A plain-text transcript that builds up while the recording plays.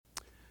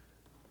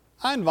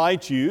I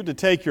invite you to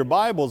take your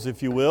Bibles,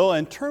 if you will,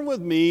 and turn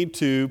with me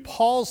to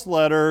Paul's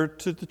letter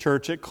to the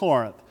church at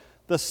Corinth,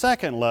 the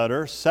second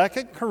letter, 2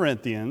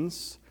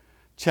 Corinthians,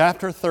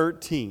 chapter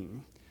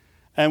 13.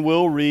 And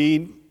we'll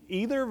read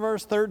either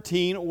verse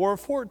 13 or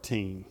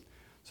 14.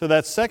 So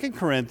that's 2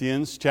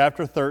 Corinthians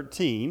chapter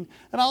 13.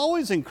 And I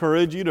always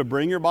encourage you to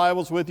bring your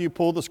Bibles with you,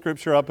 pull the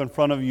scripture up in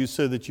front of you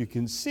so that you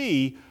can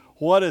see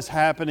what is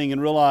happening and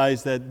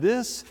realize that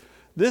this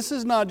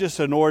is not just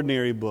an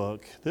ordinary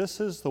book. This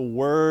is the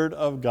Word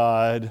of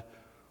God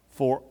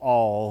for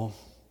all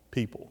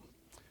people.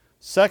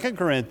 2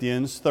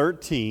 Corinthians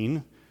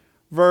 13,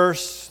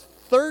 verse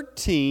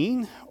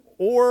 13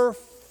 or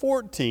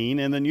 14.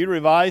 In the New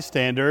Revised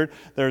Standard,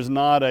 there's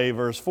not a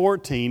verse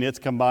 14. It's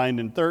combined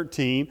in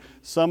 13.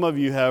 Some of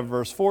you have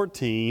verse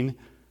 14,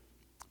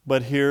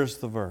 but here's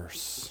the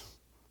verse.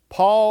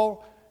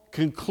 Paul,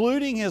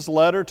 concluding his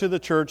letter to the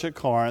church at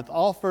Corinth,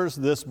 offers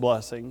this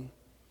blessing.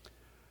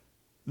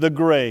 The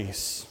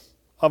grace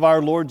of our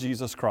Lord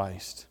Jesus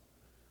Christ,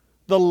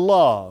 the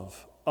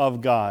love of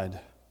God,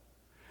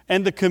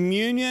 and the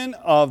communion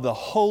of the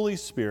Holy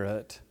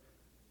Spirit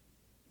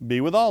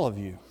be with all of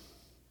you.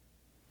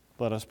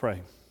 Let us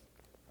pray.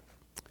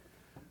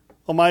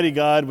 Almighty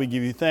God, we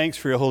give you thanks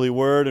for your holy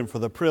word and for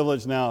the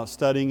privilege now of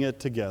studying it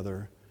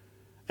together.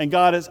 And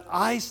God, as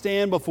I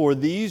stand before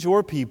these,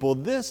 your people,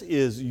 this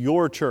is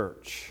your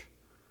church.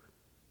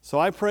 So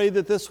I pray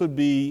that this would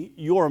be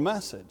your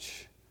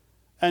message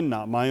and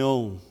not my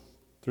own,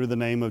 through the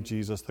name of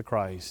Jesus the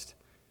Christ.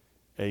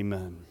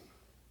 Amen.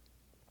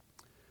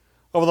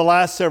 Over the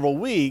last several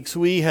weeks,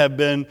 we have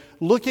been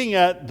looking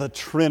at the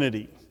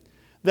Trinity,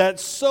 that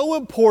so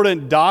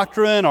important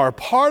doctrine or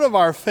part of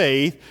our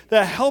faith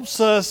that helps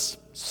us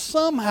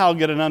somehow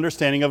get an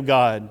understanding of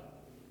God.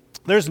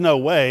 There's no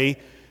way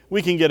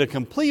we can get a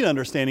complete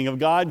understanding of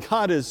God.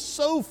 God is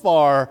so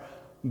far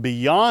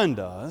beyond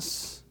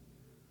us.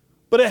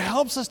 But it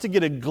helps us to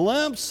get a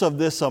glimpse of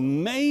this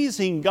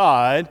amazing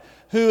God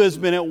who has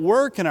been at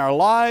work in our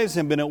lives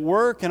and been at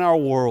work in our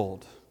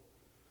world.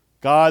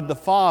 God the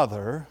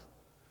Father,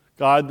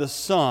 God the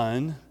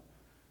Son,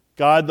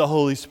 God the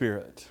Holy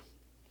Spirit.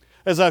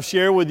 As I've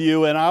shared with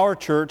you in our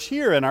church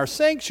here, in our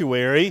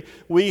sanctuary,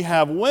 we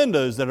have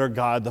windows that are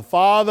God the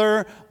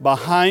Father,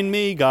 behind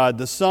me, God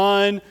the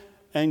Son,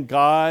 and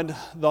God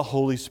the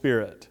Holy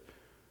Spirit.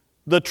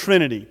 The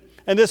Trinity.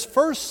 And this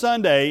first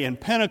Sunday in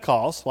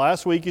Pentecost,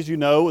 last week, as you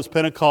know, was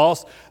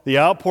Pentecost, the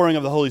outpouring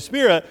of the Holy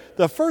Spirit.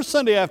 The first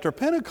Sunday after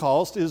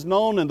Pentecost is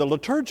known in the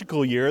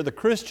liturgical year, the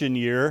Christian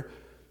year,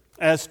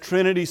 as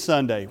Trinity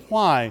Sunday.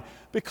 Why?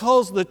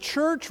 Because the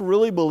church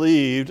really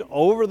believed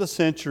over the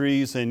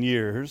centuries and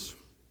years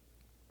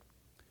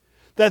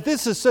that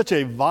this is such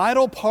a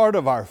vital part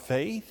of our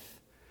faith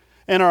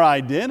and our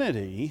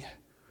identity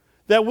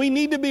that we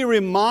need to be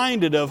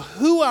reminded of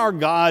who our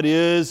God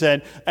is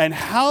and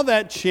how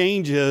that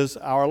changes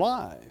our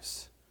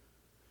lives.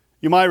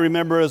 You might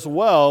remember as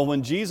well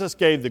when Jesus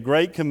gave the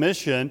Great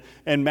Commission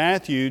in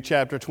Matthew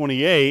chapter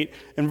 28,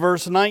 in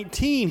verse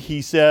 19,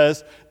 he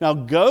says, "Now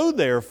go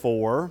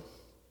therefore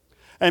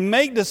and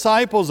make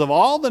disciples of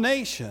all the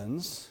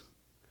nations,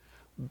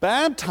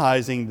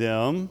 baptizing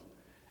them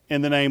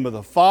in the name of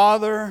the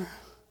Father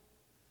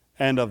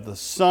and of the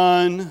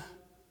Son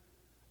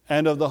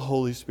and of the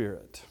Holy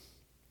Spirit."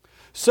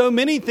 So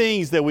many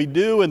things that we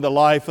do in the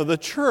life of the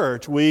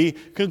church, we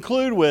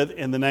conclude with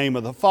in the name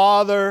of the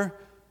Father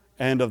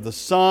and of the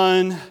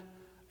Son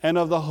and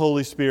of the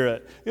Holy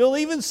Spirit. You'll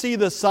even see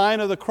the sign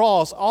of the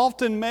cross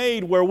often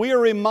made where we are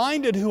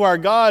reminded who our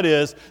God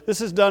is. This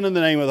is done in the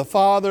name of the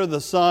Father,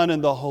 the Son,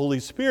 and the Holy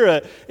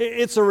Spirit.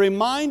 It's a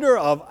reminder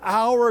of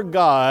our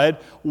God,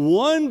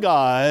 one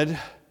God,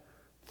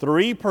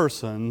 three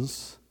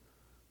persons,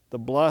 the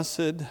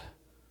blessed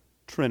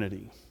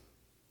Trinity.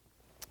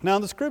 Now,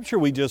 in the scripture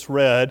we just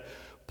read,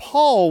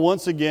 Paul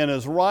once again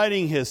is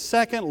writing his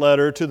second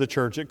letter to the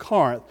church at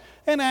Corinth.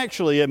 And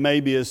actually, it may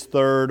be his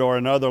third or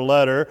another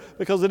letter,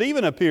 because it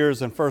even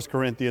appears in 1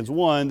 Corinthians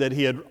 1 that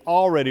he had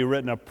already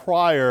written a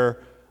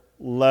prior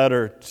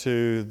letter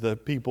to the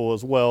people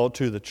as well,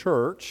 to the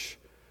church.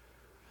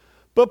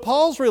 But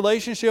Paul's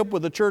relationship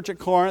with the church at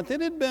Corinth,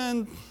 it had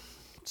been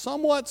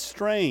somewhat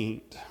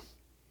strained.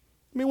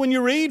 I mean, when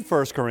you read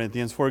 1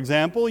 Corinthians, for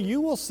example,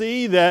 you will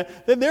see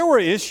that there were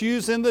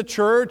issues in the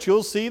church.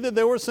 You'll see that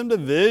there were some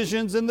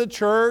divisions in the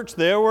church.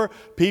 There were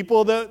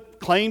people that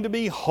claimed to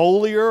be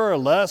holier or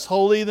less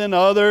holy than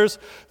others.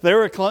 There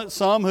were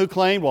some who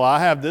claimed, well, I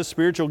have this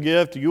spiritual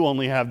gift. You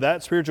only have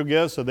that spiritual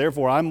gift, so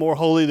therefore I'm more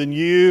holy than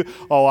you.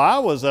 Oh, I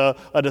was a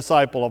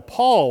disciple of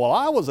Paul. Well,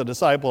 I was a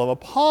disciple of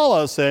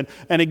Apollos. And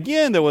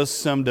again, there was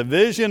some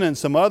division and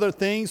some other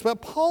things,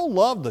 but Paul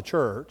loved the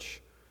church.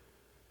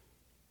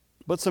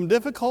 But some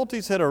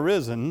difficulties had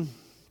arisen.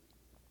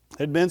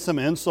 There had been some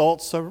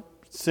insults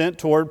sent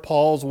toward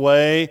Paul's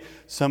way,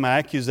 some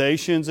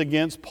accusations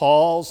against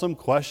Paul, some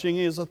questioning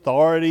his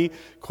authority,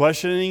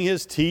 questioning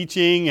his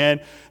teaching, and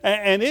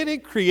it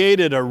had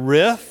created a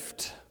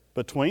rift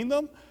between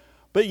them.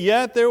 But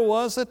yet there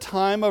was a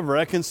time of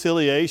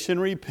reconciliation,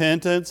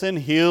 repentance, and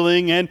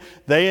healing, and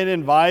they had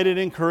invited,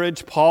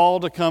 encouraged Paul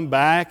to come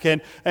back.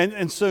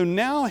 And so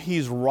now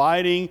he's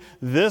writing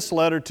this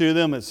letter to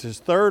them. It's his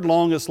third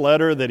longest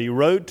letter that he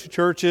wrote to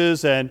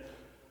churches. And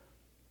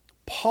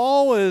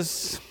Paul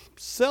is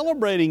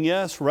celebrating,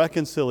 yes,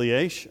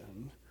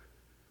 reconciliation,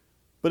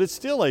 but it's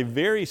still a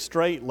very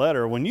straight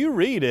letter. When you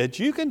read it,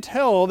 you can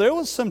tell there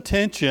was some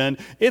tension.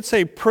 It's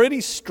a pretty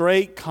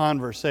straight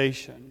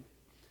conversation.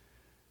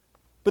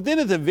 But then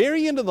at the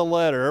very end of the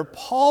letter,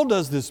 Paul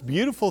does this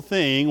beautiful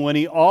thing when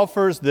he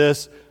offers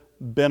this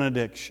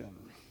benediction.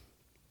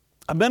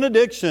 A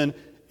benediction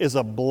is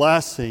a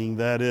blessing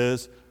that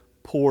is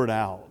poured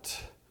out.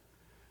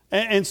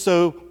 And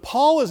so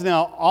Paul is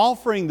now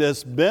offering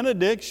this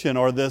benediction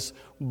or this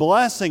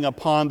blessing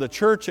upon the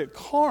church at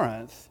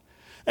Corinth.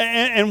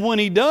 And when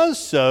he does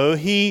so,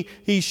 he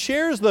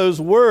shares those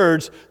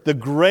words, the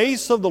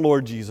grace of the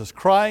Lord Jesus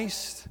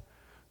Christ,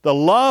 the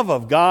love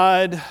of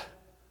God,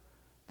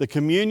 the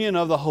communion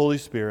of the Holy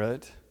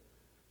Spirit,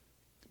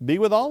 be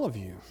with all of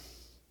you.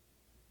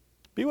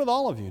 Be with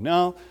all of you.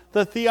 Now,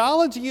 the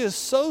theology is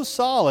so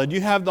solid.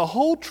 You have the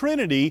whole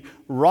Trinity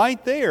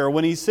right there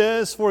when he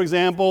says, for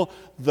example,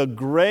 the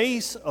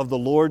grace of the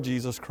Lord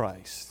Jesus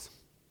Christ.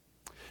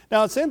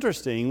 Now, it's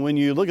interesting when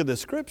you look at the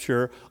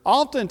Scripture,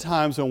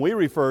 oftentimes when we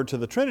refer to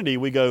the Trinity,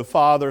 we go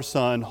Father,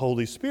 Son,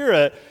 Holy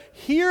Spirit.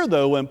 Here,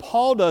 though, when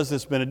Paul does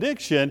this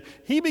benediction,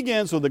 he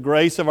begins with the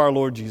grace of our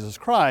Lord Jesus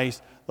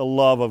Christ, the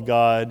love of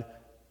God,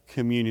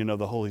 communion of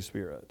the Holy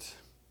Spirit.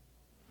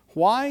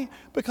 Why?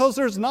 Because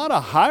there's not a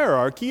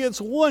hierarchy,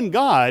 it's one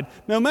God.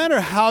 No matter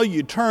how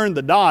you turn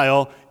the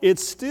dial,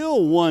 it's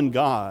still one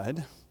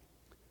God.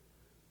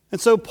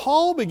 And so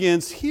Paul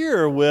begins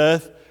here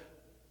with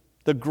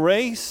the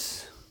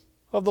grace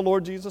of the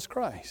Lord Jesus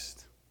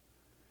Christ.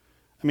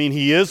 I mean,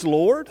 He is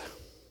Lord.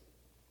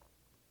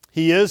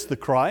 He is the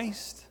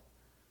Christ.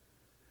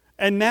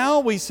 And now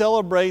we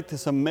celebrate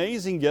this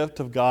amazing gift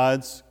of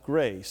God's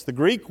grace. The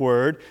Greek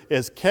word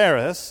is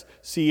charis,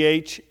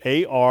 C-H-A-R-I-S.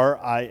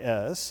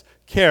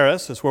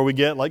 Charis is where we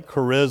get like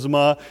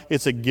charisma.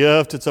 It's a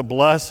gift. It's a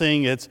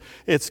blessing.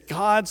 It's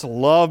God's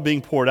love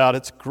being poured out.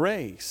 It's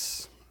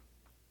grace.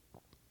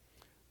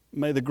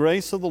 May the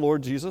grace of the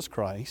Lord Jesus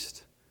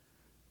Christ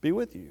be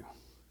with you.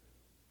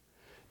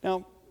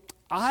 Now,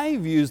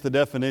 I've used the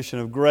definition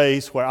of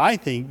grace where I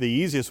think the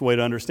easiest way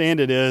to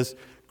understand it is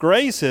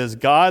grace is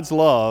God's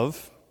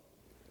love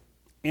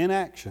in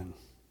action.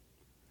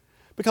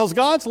 Because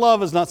God's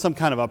love is not some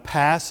kind of a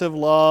passive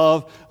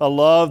love, a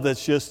love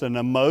that's just an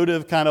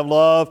emotive kind of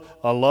love,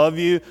 I love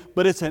you,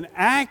 but it's an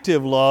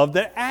active love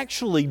that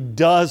actually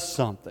does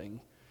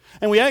something.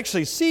 And we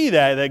actually see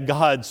that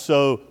God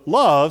so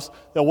loves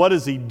that what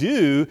does He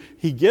do?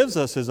 He gives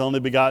us His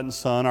only begotten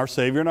Son, our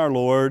Savior and our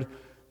Lord,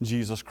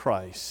 Jesus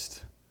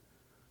Christ.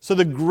 So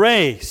the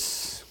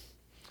grace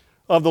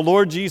of the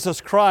Lord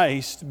Jesus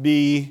Christ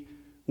be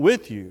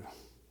with you.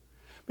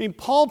 I mean,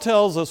 Paul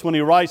tells us when he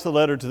writes the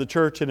letter to the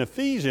church in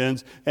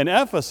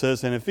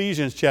Ephesus, in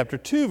Ephesians chapter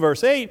 2,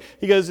 verse 8,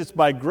 he goes, it's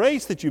by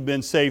grace that you've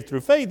been saved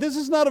through faith. This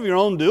is not of your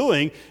own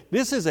doing.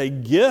 This is a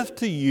gift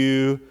to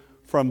you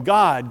from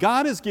God.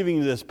 God is giving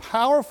you this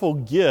powerful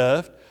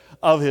gift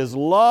of His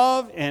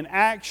love and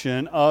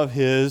action of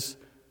His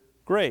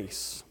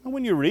grace. And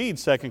when you read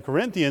 2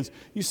 Corinthians,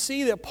 you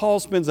see that Paul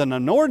spends an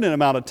inordinate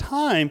amount of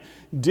time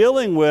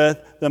dealing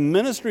with the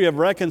ministry of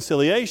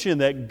reconciliation,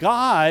 that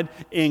God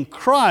in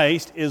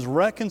Christ is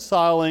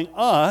reconciling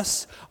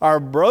us, our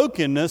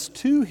brokenness,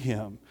 to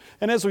Him.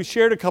 And as we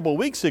shared a couple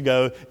weeks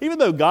ago, even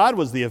though God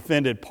was the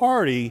offended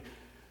party,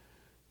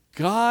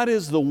 God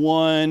is the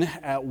one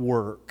at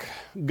work.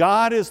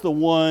 God is the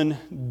one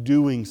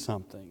doing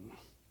something.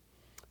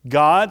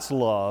 God's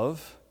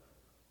love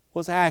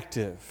was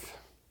active.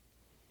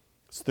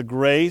 It's the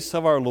grace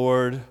of our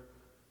Lord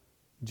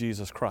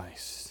Jesus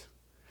Christ.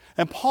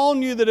 And Paul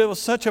knew that it was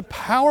such a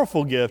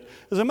powerful gift.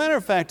 As a matter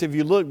of fact, if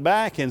you look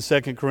back in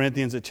 2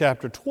 Corinthians at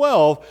chapter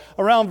 12,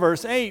 around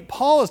verse 8,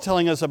 Paul is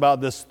telling us about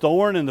this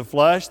thorn in the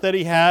flesh that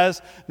he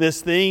has,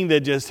 this thing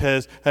that just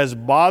has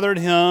bothered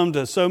him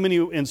in so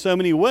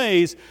many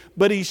ways.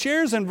 But he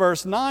shares in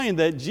verse 9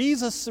 that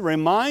Jesus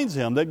reminds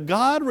him, that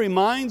God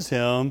reminds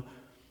him,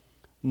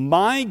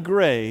 my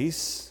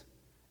grace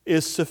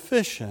is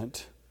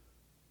sufficient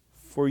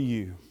for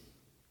you.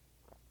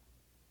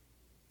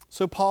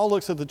 So Paul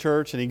looks at the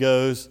church and he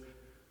goes,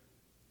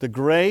 the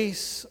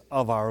grace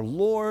of our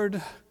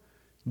Lord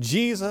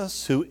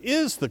Jesus, who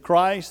is the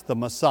Christ, the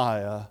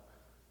Messiah,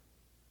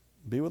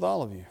 be with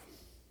all of you.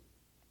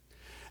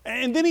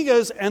 And then he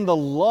goes, and the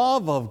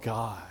love of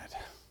God.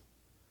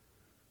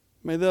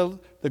 May the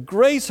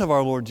grace of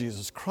our Lord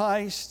Jesus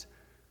Christ,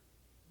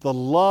 the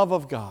love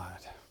of God.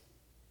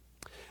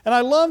 And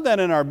I love that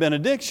in our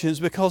benedictions,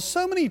 because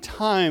so many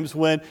times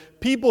when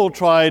people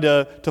try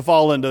to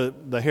fall into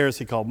the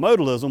heresy called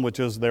modalism, which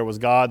is there was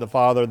God the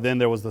Father, then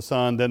there was the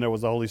Son, then there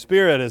was the Holy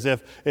Spirit, as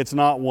if it's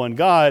not one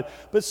God.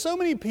 But so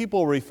many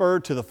people refer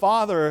to the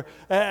Father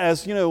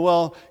as,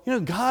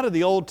 God of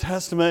the Old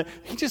Testament,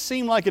 he just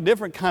seemed like a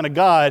different kind of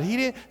God.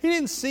 He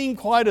didn't seem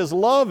quite as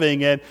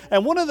loving. And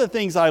one of the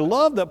things I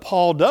love that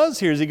Paul does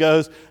here is he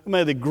goes,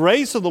 may the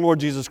grace of the Lord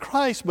Jesus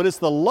Christ, but it's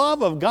the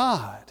love of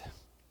God.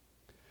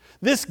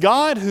 This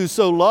God who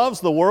so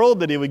loves the world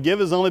that he would give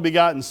his only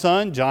begotten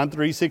Son, John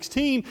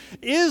 3:16,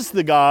 is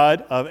the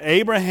God of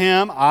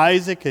Abraham,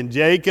 Isaac, and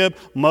Jacob,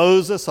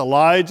 Moses,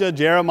 Elijah,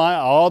 Jeremiah,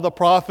 all the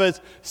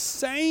prophets.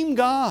 Same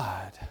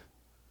God.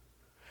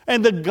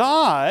 And the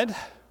God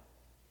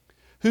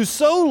who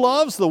so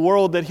loves the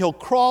world that he'll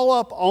crawl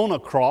up on a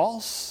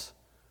cross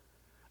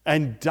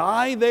and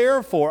die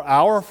there for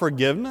our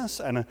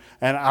forgiveness and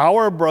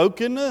our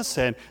brokenness,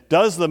 and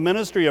does the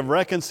ministry of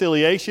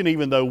reconciliation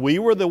even though we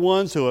were the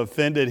ones who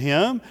offended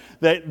him,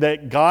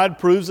 that God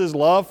proves his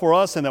love for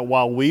us, and that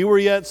while we were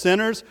yet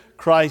sinners,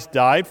 Christ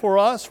died for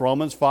us,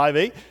 Romans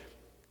 5:8.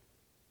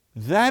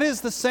 That is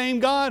the same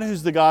God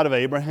who's the God of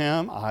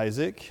Abraham,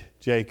 Isaac,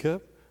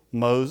 Jacob,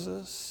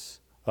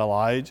 Moses,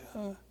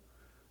 Elijah,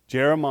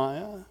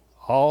 Jeremiah,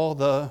 all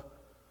the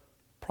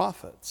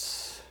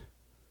prophets.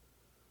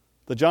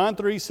 The John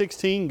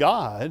 3:16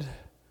 God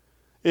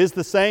is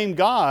the same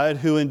God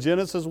who in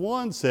Genesis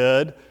 1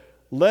 said,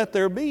 let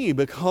there be,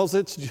 because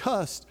it's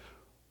just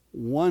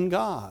one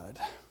God.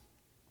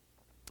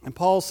 And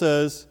Paul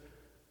says,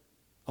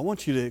 I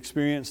want you to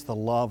experience the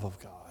love of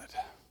God.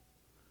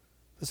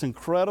 This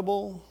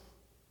incredible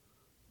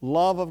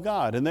love of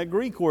God. And that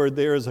Greek word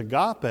there is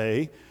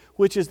agape,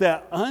 which is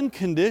that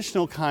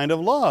unconditional kind of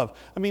love.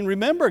 I mean,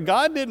 remember,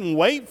 God didn't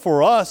wait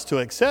for us to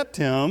accept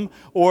him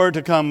or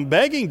to come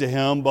begging to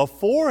him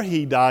before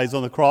he dies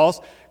on the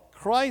cross.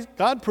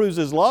 God proves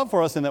his love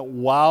for us in that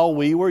while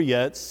we were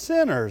yet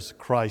sinners,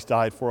 Christ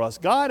died for us.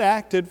 God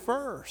acted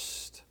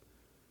first.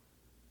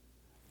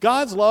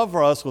 God's love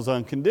for us was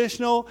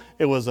unconditional.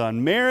 It was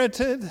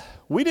unmerited.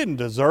 We didn't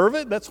deserve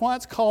it. That's why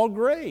it's called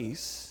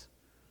grace.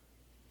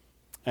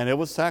 And it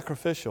was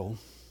sacrificial.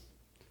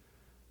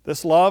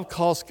 This love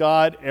cost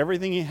God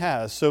everything he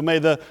has. So may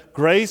the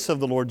grace of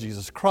the Lord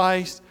Jesus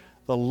Christ,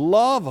 the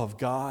love of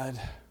God,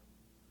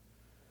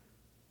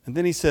 and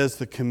then he says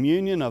the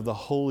communion of the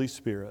Holy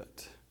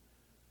Spirit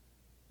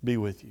be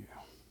with you.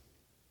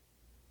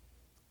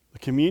 The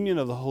communion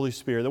of the Holy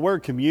Spirit. The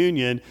word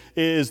communion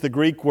is the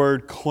Greek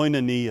word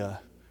koinonia.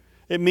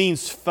 It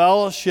means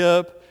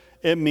fellowship.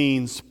 It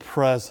means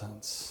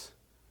presence.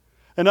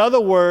 In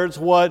other words,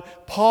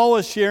 what Paul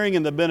is sharing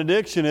in the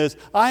benediction is,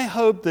 I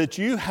hope that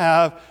you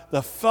have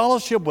the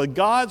fellowship with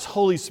God's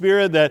Holy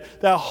Spirit, that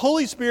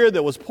Holy Spirit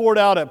that was poured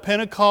out at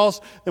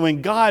Pentecost, that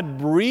when God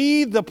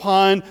breathed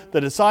upon the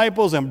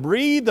disciples and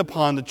breathed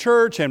upon the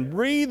church and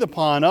breathed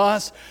upon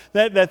us,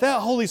 that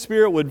Holy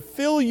Spirit would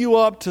fill you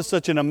up to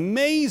such an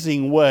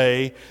amazing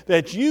way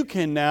that you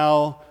can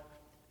now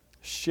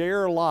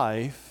share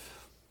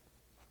life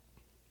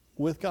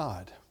with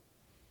God.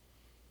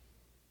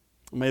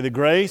 May the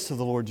grace of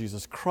the Lord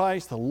Jesus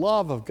Christ, the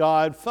love of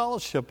God,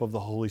 fellowship of the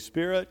Holy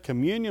Spirit,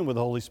 communion with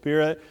the Holy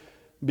Spirit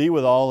be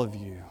with all of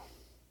you.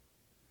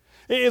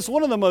 It's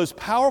one of the most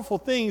powerful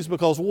things,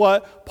 because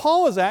what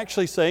Paul is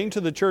actually saying to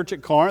the church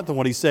at Corinth, and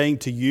what he's saying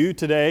to you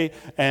today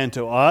and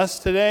to us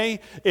today,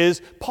 is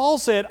Paul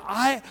said,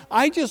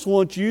 I just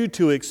want you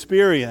to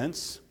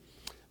experience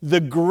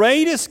the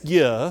greatest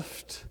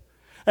gift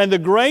and the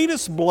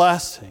greatest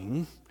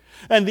blessing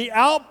and the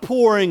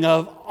outpouring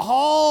of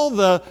all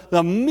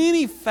the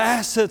many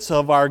facets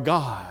of our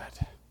God.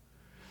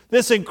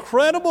 This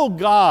incredible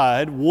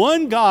God,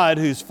 one God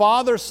who's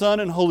Father, Son,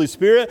 and Holy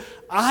Spirit,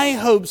 I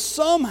hope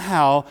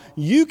somehow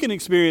you can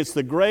experience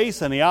the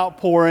grace and the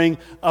outpouring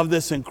of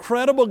this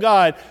incredible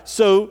God.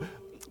 So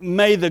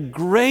may the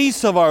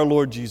grace of our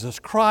Lord Jesus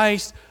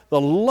Christ,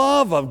 the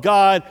love of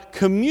God,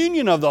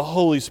 communion of the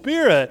Holy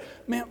Spirit,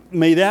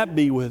 may that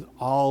be with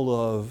all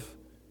of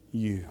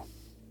you.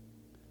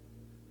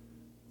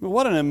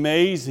 What an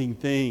amazing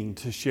thing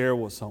to share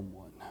with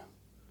someone,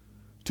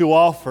 to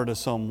offer to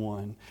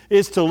someone,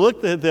 is to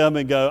look at them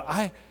and go,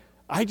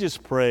 I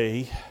just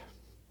pray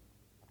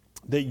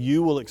that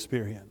you will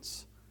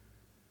experience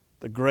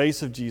the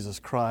grace of Jesus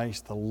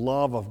Christ, the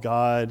love of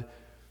God,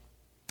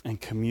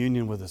 and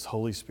communion with His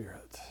Holy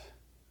Spirit.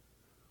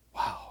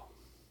 Wow.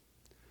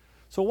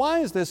 So why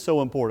is this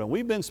so important?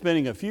 We've been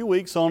spending a few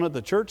weeks on it.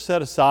 The church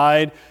set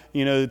aside,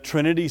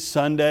 Trinity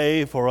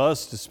Sunday for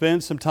us to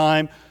spend some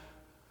time.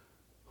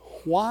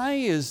 Why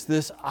is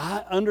this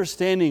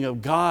understanding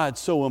of God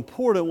so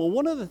important? Well,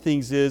 one of the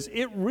things is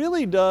it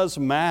really does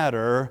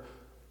matter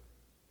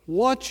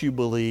what you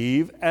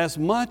believe as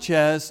much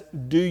as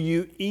do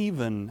you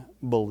even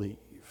believe.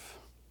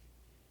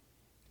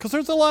 Because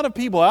there's a lot of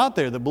people out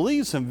there that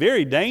believe some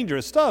very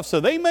dangerous stuff.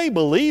 So they may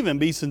believe and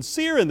be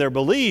sincere in their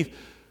belief,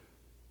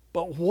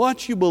 but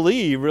what you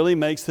believe really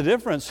makes the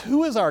difference.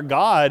 Who is our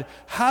God?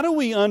 How do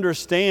we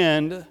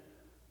understand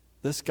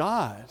this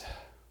God.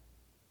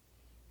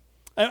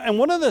 And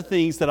one of the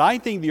things that I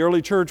think the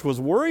early church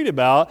was worried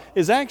about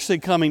is actually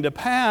coming to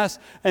pass,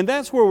 and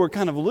that's where we're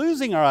kind of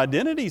losing our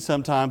identity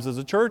sometimes as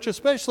a church,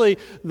 especially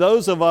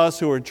those of us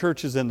who are in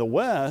churches in the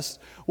West.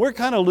 We're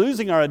kind of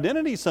losing our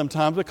identity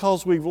sometimes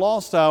because we've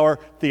lost our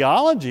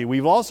theology.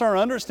 We've lost our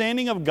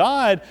understanding of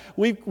God.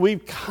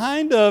 We've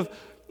kind of,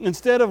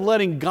 instead of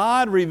letting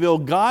God reveal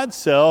God's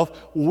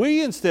self,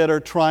 we instead are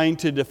trying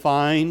to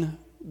define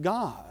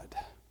God.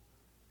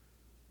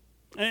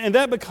 And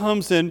that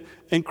becomes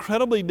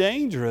incredibly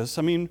dangerous.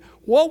 I mean,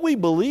 what we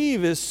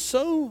believe is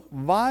so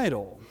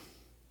vital.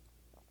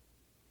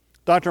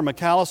 Dr.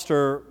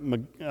 Alistair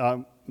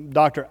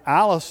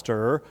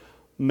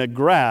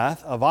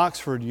McGrath of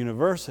Oxford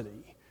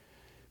University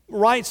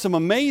writes some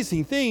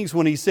amazing things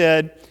when he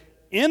said,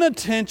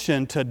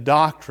 inattention to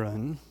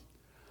doctrine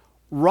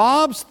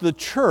robs the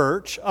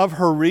church of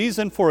her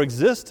reason for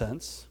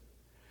existence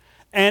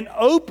and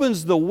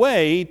opens the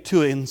way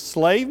to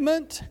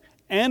enslavement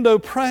and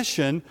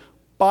oppression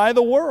by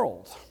the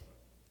world.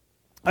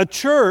 A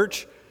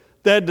church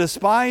that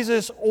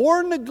despises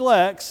or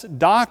neglects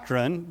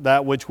doctrine,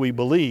 that which we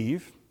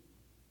believe,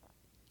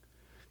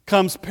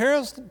 comes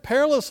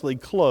perilously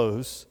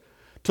close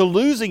to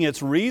losing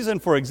its reason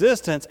for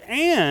existence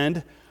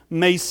and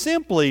may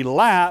simply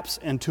lapse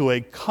into a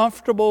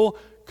comfortable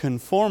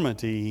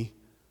conformity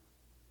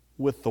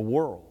with the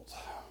world.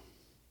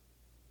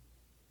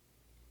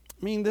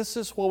 I mean, this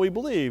is what we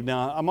believe.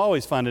 Now, I'm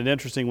always find it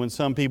interesting when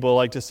some people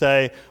like to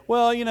say,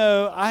 well, you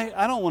know,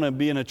 I don't want to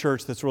be in a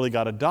church that's really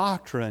got a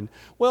doctrine.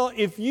 Well,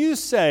 if you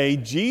say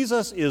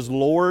Jesus is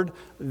Lord,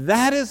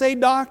 that is a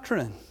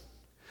doctrine.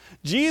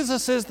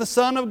 Jesus is the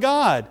Son of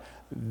God.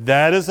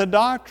 That is a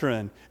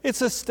doctrine.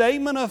 It's a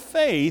statement of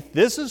faith.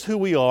 This is who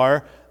we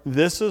are.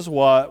 This is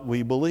what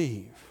we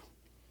believe.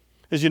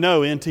 As you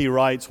know, N.T.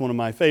 Wright's one of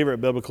my favorite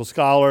biblical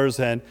scholars,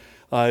 and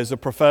is a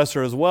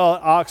professor as well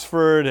at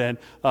Oxford and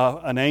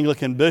an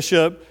Anglican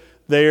bishop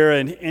there.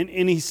 And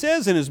he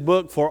says in his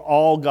book, For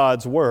All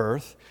God's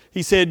Worth,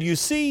 he said, you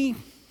see,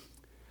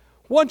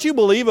 what you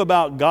believe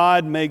about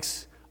God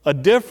makes a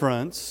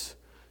difference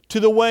to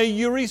the way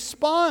you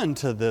respond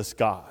to this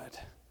God.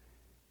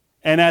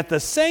 And at the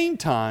same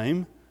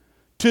time,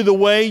 to the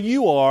way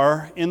you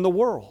are in the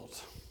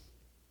world.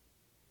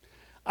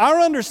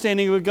 Our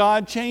understanding of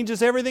God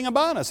changes everything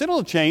about us.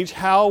 It'll change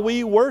how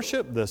we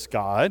worship this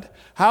God.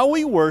 How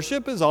we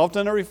worship is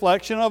often a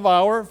reflection of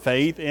our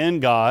faith in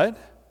God.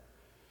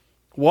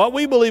 What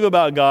we believe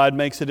about God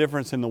makes a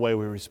difference in the way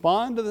we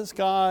respond to this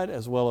God,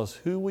 as well as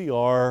who we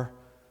are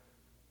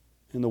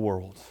in the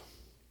world.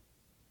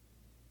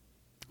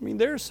 I mean,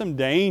 there are some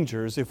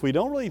dangers if we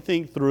don't really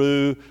think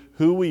through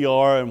who we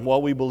are and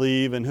what we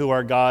believe and who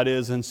our God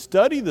is and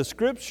study the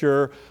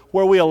Scripture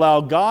where we allow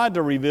God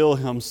to reveal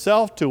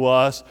Himself to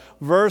us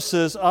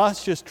versus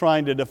us just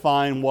trying to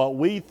define what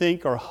we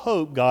think or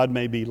hope God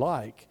may be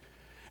like.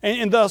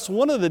 And thus,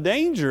 one of the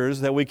dangers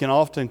that we can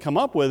often come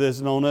up with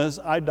is known as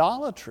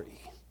idolatry.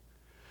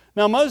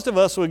 Now, most of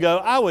us would go,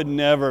 I would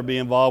never be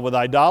involved with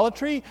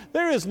idolatry.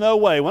 There is no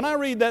way. When I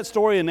read that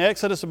story in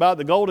Exodus about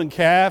the golden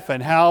calf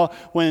and how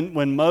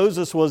when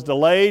Moses was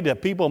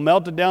delayed, people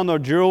melted down their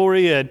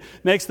jewelry, and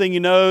next thing you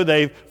know,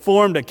 they've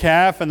formed a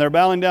calf and they're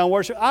bowing down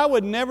worship. I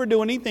would never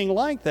do anything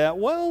like that.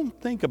 Well,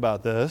 think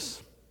about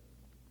this.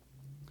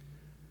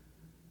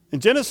 In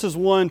Genesis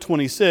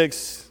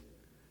 1:26,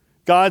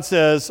 God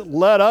says,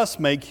 let us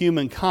make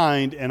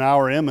humankind in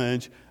our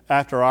image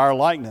after our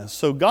likeness.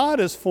 So God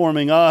is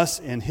forming us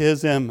in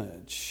His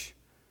image.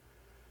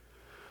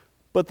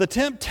 But the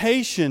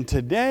temptation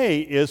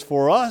today is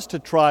for us to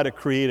try to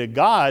create a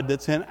God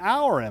that's in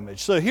our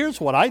image. So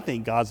here's what I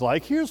think God's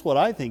like. Here's what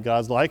I think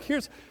God's like.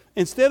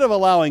 Instead of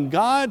allowing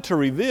God to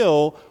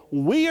reveal,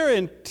 we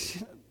are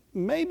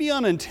maybe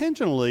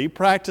unintentionally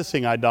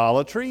practicing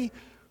idolatry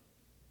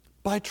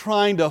by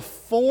trying to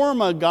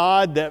form a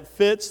God that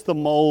fits the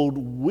mold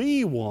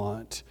we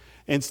want,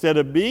 instead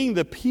of being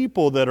the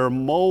people that are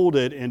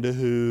molded into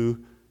who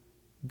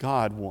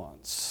God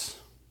wants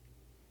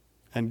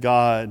and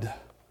God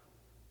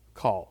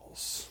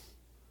calls.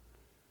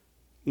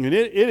 And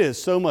it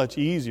is so much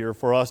easier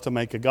for us to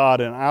make a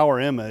God in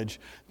our image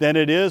than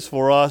it is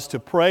for us to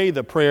pray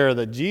the prayer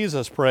that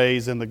Jesus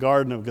prays in the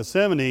Garden of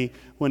Gethsemane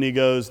when He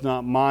goes,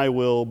 not my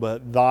will,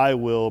 but thy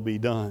will be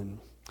done.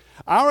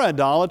 Our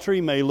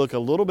idolatry may look a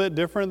little bit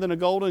different than a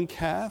golden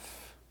calf,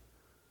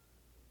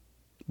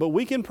 but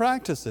we can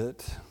practice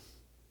it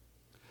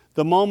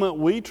the moment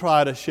we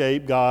try to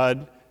shape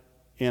God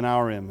in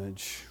our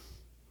image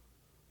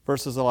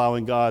versus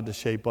allowing God to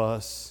shape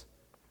us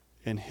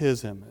in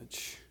His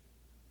image.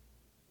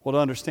 Well, to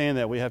understand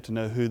that, we have to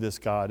know who this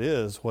God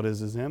is. What is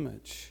His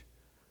image?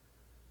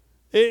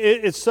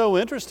 It's so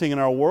interesting in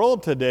our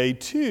world today,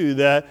 too,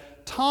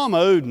 that Tom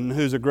Oden,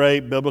 who's a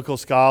great biblical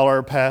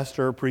scholar,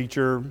 pastor,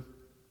 preacher,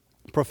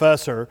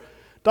 professor,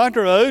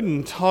 Dr.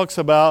 Oden talks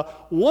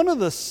about one of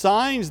the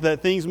signs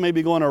that things may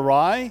be going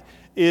awry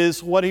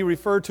is what he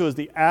referred to as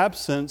the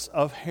absence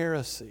of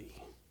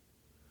heresy.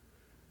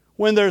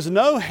 when there's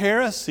no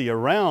heresy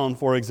around,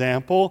 for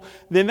example,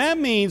 then that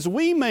means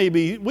we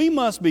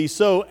must be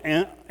so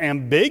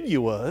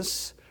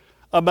ambiguous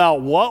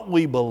about what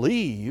we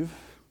believe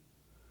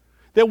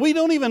that we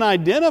don't even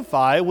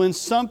identify when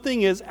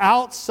something is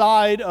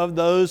outside of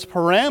those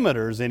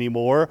parameters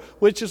anymore,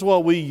 which is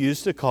what we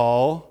used to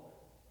call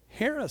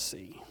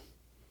heresy.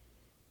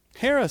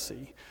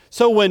 Heresy.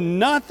 So when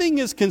nothing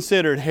is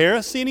considered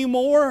heresy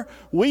anymore,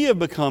 we have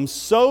become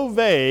so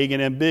vague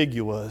and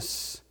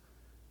ambiguous,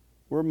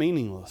 we're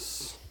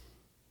meaningless.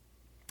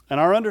 And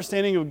our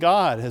understanding of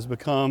God has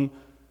become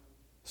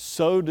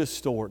so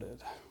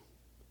distorted.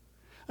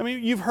 I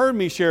mean, you've heard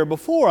me share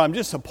before. I'm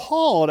just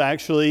appalled,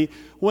 actually,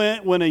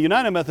 when a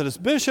United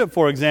Methodist bishop,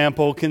 for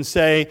example, can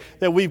say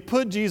that we've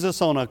put Jesus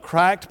on a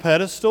cracked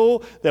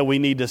pedestal, that we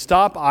need to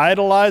stop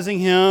idolizing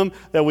him,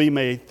 that we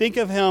may think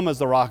of him as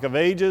the Rock of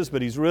Ages,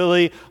 but he's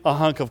really a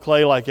hunk of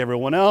clay like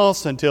everyone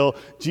else until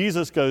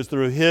Jesus goes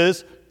through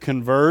his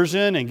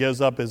conversion and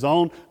gives up his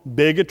own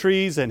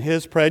bigotries and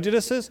his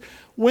prejudices.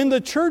 When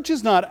the church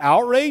is not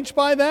outraged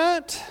by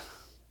that,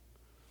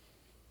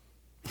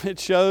 it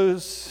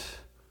shows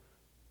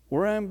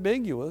we're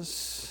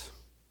ambiguous.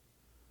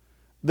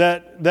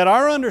 That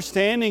our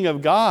understanding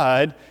of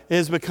God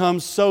has become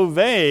so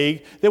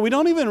vague that we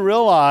don't even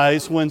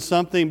realize when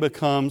something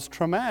becomes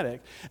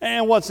traumatic.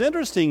 And what's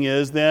interesting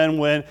is then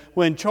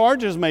when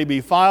charges may be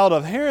filed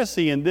of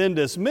heresy and then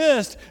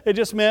dismissed, it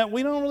just meant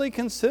we don't really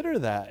consider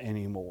that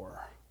anymore.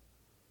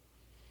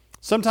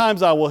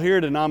 Sometimes I will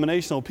hear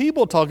denominational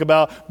people talk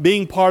about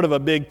being part of a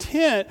big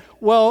tent.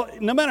 Well,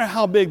 no matter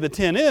how big the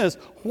tent is,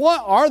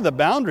 what are the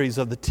boundaries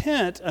of the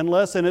tent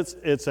unless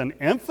it's an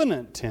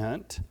infinite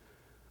tent?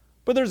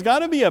 But there's got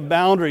to be a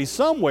boundary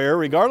somewhere,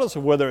 regardless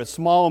of whether it's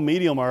small,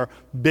 medium, or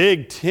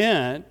big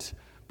tent.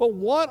 But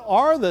what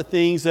are the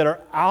things that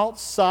are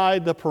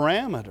outside the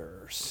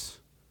parameters?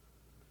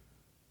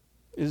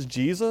 Is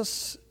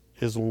Jesus,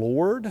 is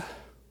Lord,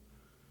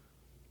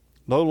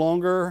 no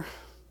longer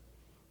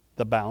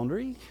the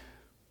boundary?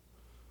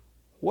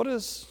 What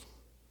does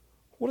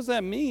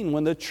that mean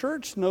when the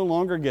church no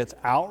longer gets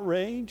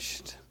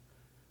outraged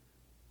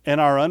and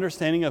our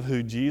understanding of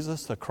who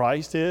Jesus the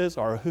Christ is,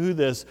 or who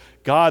this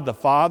God the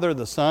Father,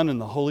 the Son,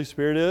 and the Holy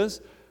Spirit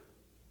is?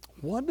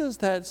 What does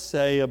that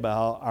say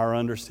about our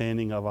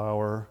understanding of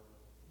our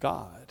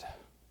God?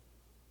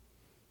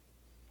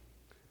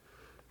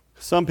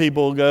 Some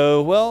people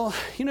go, well,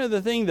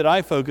 the thing that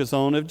I focus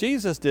on, if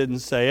Jesus didn't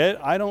say it,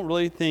 I don't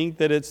really think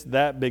that it's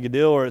that big a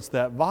deal or it's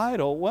that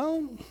vital.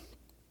 Well,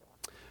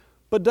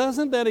 but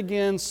doesn't that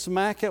again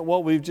smack at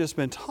what we've just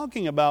been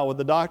talking about with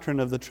the doctrine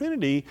of the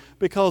Trinity?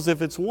 Because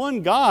if it's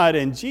one God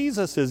and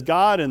Jesus is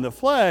God in the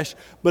flesh,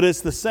 but it's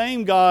the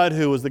same God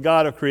who was the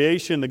God of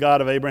creation, the God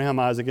of Abraham,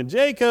 Isaac, and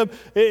Jacob,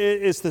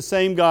 it's the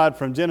same God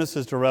from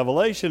Genesis to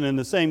Revelation and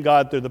the same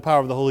God through the power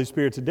of the Holy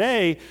Spirit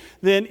today,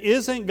 then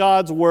isn't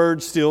God's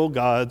Word still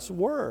God's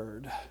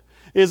Word?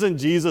 Isn't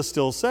Jesus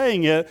still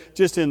saying it,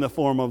 just in the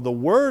form of the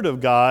Word of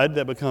God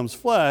that becomes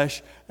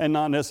flesh and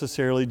not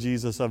necessarily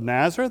Jesus of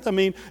Nazareth? I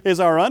mean,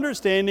 is our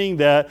understanding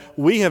that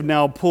we have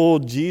now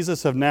pulled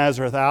Jesus of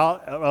Nazareth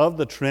out of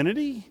the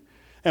Trinity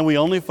and we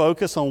only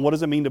focus on what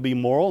does it mean to be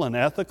moral and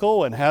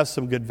ethical and have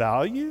some good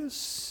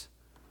values?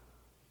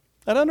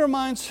 That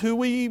undermines who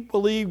we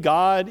believe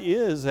God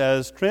is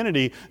as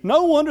Trinity.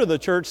 No wonder the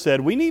church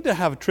said, we need to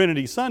have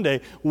Trinity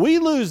Sunday. We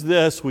lose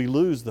this, we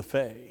lose the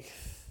faith.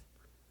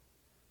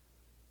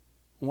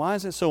 Why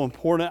is it so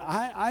important?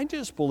 I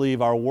just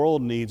believe our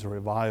world needs a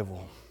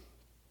revival.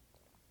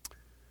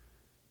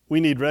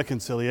 We need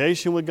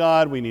reconciliation with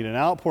God. We need an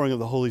outpouring of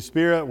the Holy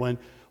Spirit. When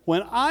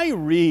I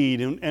read,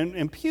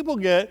 and people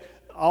get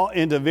all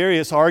into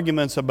various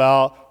arguments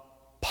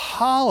about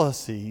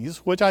policies,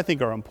 which I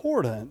think are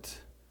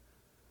important,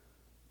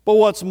 but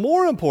what's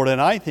more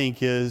important, I think,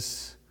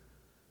 is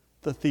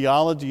the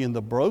theology and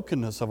the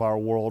brokenness of our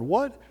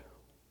world.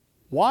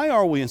 Why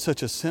are we in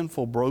such a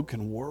sinful,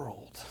 broken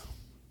world?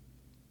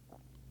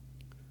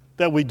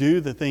 That we do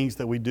the things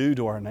that we do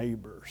to our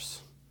neighbors,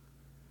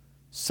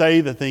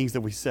 say the things that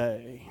we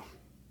say,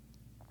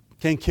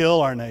 can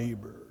kill our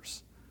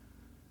neighbors,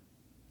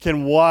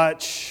 can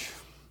watch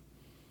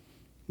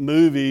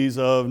movies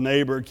of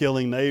neighbor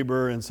killing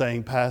neighbor and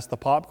saying, pass the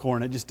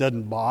popcorn. It just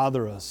doesn't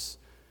bother us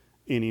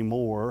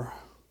anymore.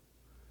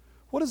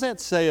 What does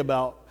that say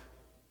about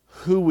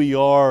who we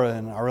are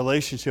and our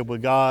relationship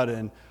with God?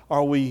 And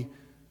are we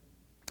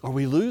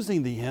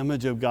losing the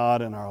image of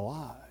God in our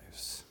lives?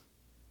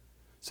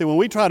 See, when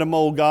we try to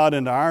mold God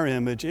into our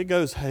image, it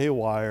goes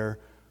haywire.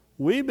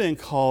 We've been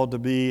called to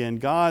be in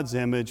God's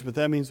image, but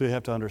that means we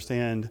have to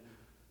understand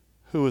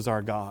who is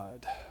our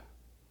God.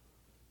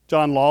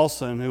 John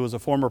Lawson, who was a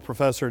former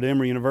professor at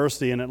Emory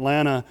University in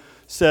Atlanta,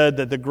 said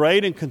that the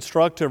great and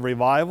constructive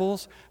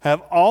revivals have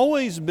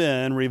always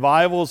been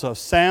revivals of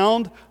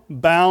sound,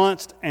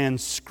 balanced, and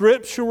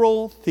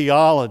scriptural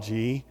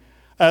theology,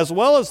 as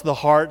well as the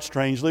heart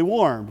strangely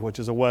warmed, which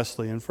is a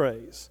Wesleyan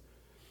phrase.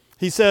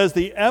 He says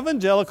the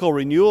evangelical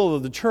renewal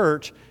of the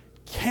church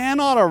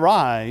cannot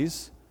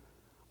arise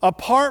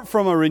apart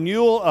from a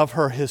renewal of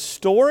her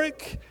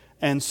historic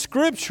and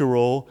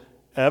scriptural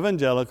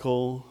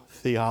evangelical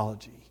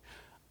theology.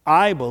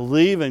 I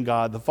believe in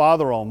God the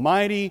Father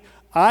Almighty.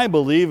 I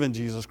believe in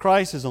Jesus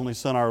Christ, His only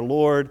Son, our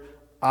Lord.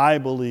 I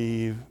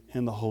believe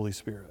in the Holy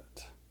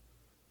Spirit.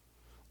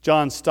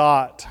 John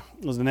Stott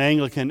was an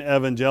Anglican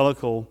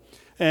evangelical,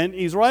 and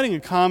he's wrote a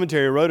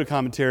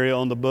commentary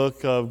on the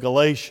book of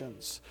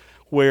Galatians,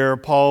 where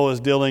Paul is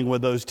dealing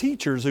with those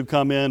teachers who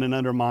come in and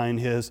undermine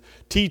his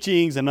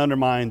teachings and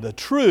undermine the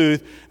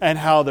truth, and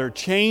how they're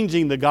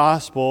changing the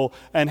gospel,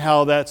 and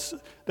how that's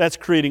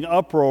creating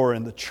uproar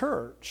in the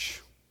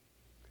church.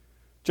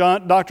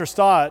 Dr.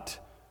 Stott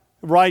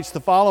writes the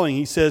following.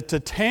 He says, to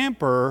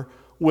tamper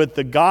with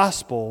the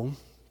gospel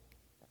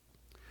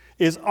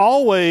is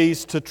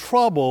always to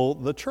trouble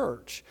the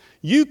church.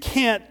 You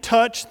can't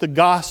touch the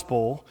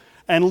gospel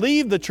and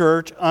leave the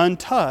church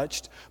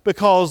untouched,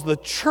 because the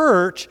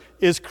church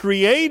is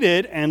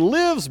created and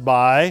lives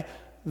by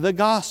the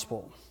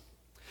gospel.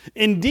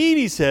 Indeed,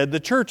 he said, the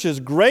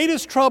church's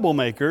greatest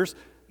troublemakers,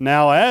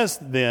 now as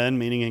then,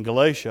 meaning in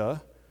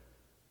Galatia,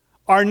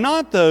 are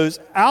not those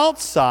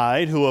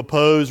outside who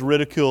oppose,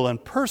 ridicule,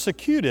 and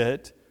persecute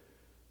it,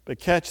 but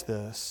catch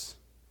this,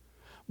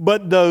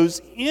 but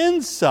those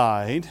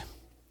inside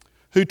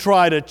who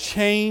try to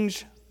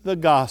change the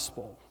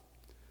gospel.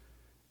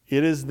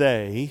 It is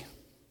they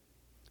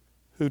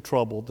who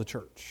troubled the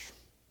church.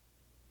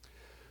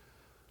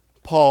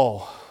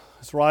 Paul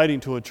is writing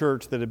to a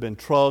church that had been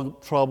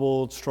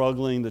troubled,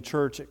 struggling, the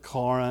church at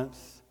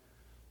Corinth.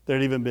 There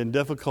had even been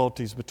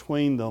difficulties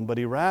between them, but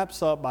he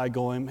wraps up by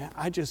going, man,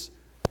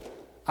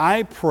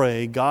 I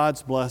pray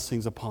God's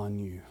blessings upon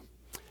you.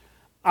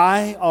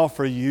 I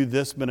offer you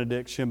this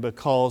benediction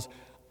because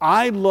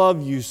I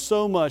love you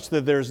so much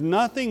that there's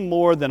nothing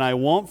more than I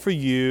want for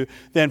you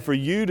than for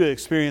you to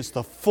experience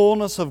the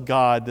fullness of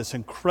God, this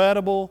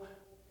incredible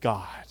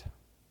God.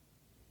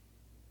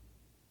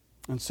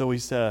 And so he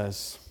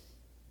says,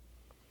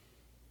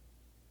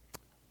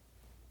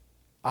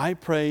 I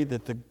pray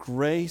that the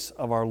grace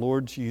of our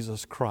Lord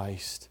Jesus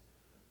Christ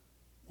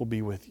will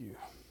be with you.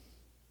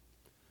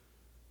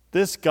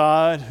 This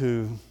God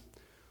who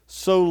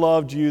so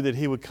loved you that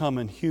He would come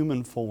in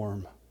human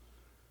form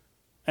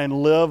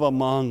and live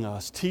among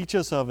us, teach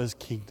us of His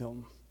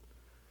kingdom,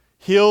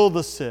 heal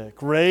the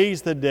sick,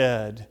 raise the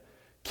dead,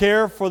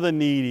 care for the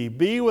needy,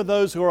 be with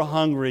those who are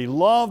hungry,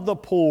 love the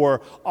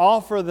poor,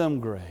 offer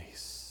them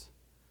grace.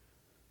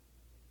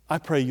 I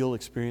pray you'll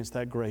experience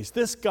that grace.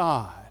 This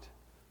God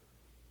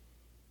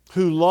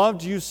who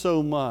loved you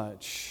so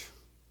much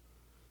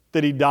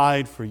that He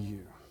died for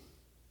you.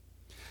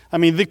 I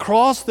mean, the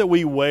cross that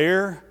we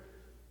wear,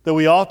 that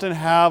we often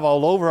have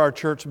all over our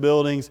church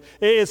buildings,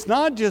 it's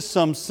not just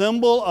some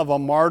symbol of a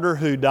martyr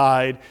who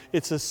died.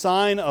 It's a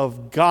sign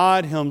of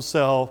God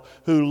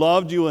Himself who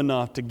loved you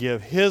enough to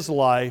give His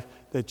life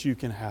that you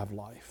can have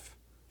life.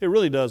 It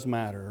really does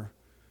matter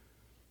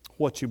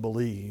what you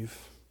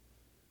believe,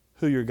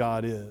 who your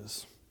God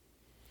is.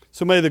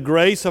 So may the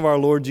grace of our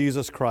Lord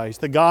Jesus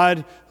Christ, the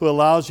God who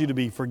allows you to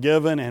be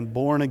forgiven and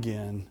born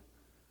again,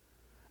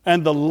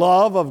 and the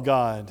love of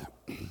God,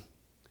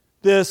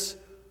 this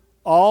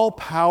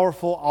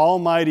all-powerful,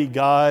 almighty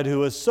God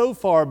who is so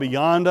far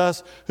beyond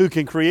us, who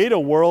can create a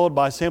world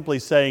by simply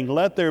saying,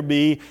 let there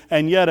be,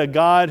 and yet a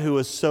God who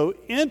is so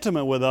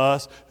intimate with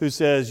us, who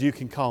says, you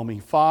can call me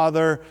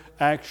Father,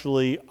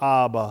 actually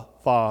Abba,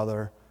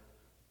 Father,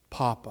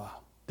 Papa,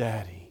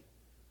 Daddy,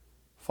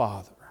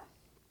 Father.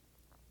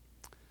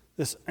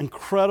 This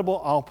incredible,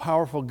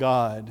 all-powerful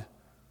God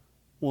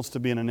wants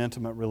to be in an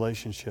intimate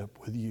relationship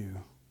with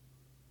you.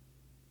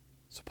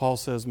 So Paul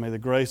says, may the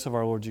grace of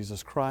our Lord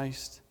Jesus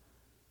Christ,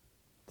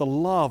 the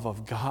love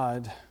of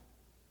God,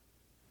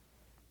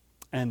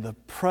 and the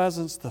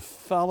presence, the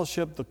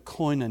fellowship, the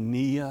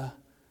koinonia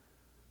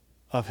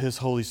of His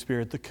Holy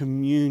Spirit, the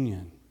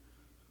communion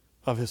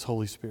of His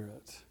Holy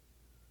Spirit,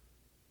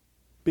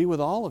 be with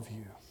all of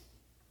you.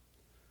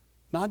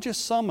 Not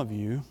just some of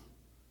you,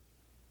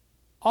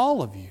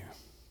 all of you.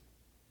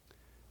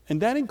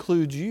 And that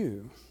includes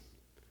you.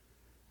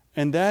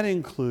 And that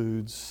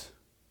includes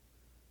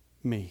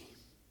me.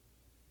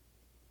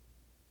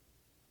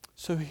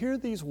 So hear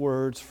these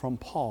words from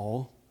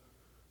Paul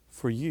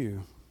for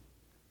you.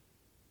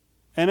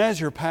 And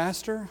as your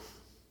pastor,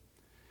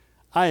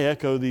 I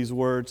echo these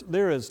words.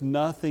 There is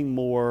nothing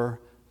more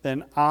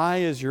than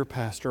I, as your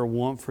pastor,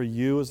 want for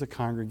you as a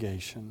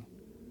congregation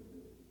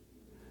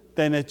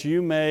than that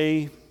you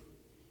may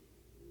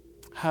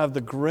have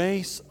the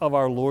grace of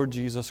our Lord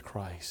Jesus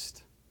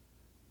Christ,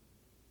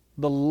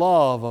 the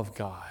love of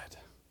God,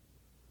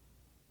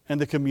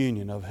 and the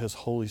communion of His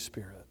Holy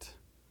Spirit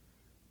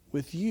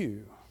with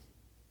you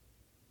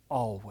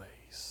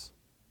always.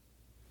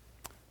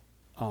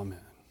 Amen.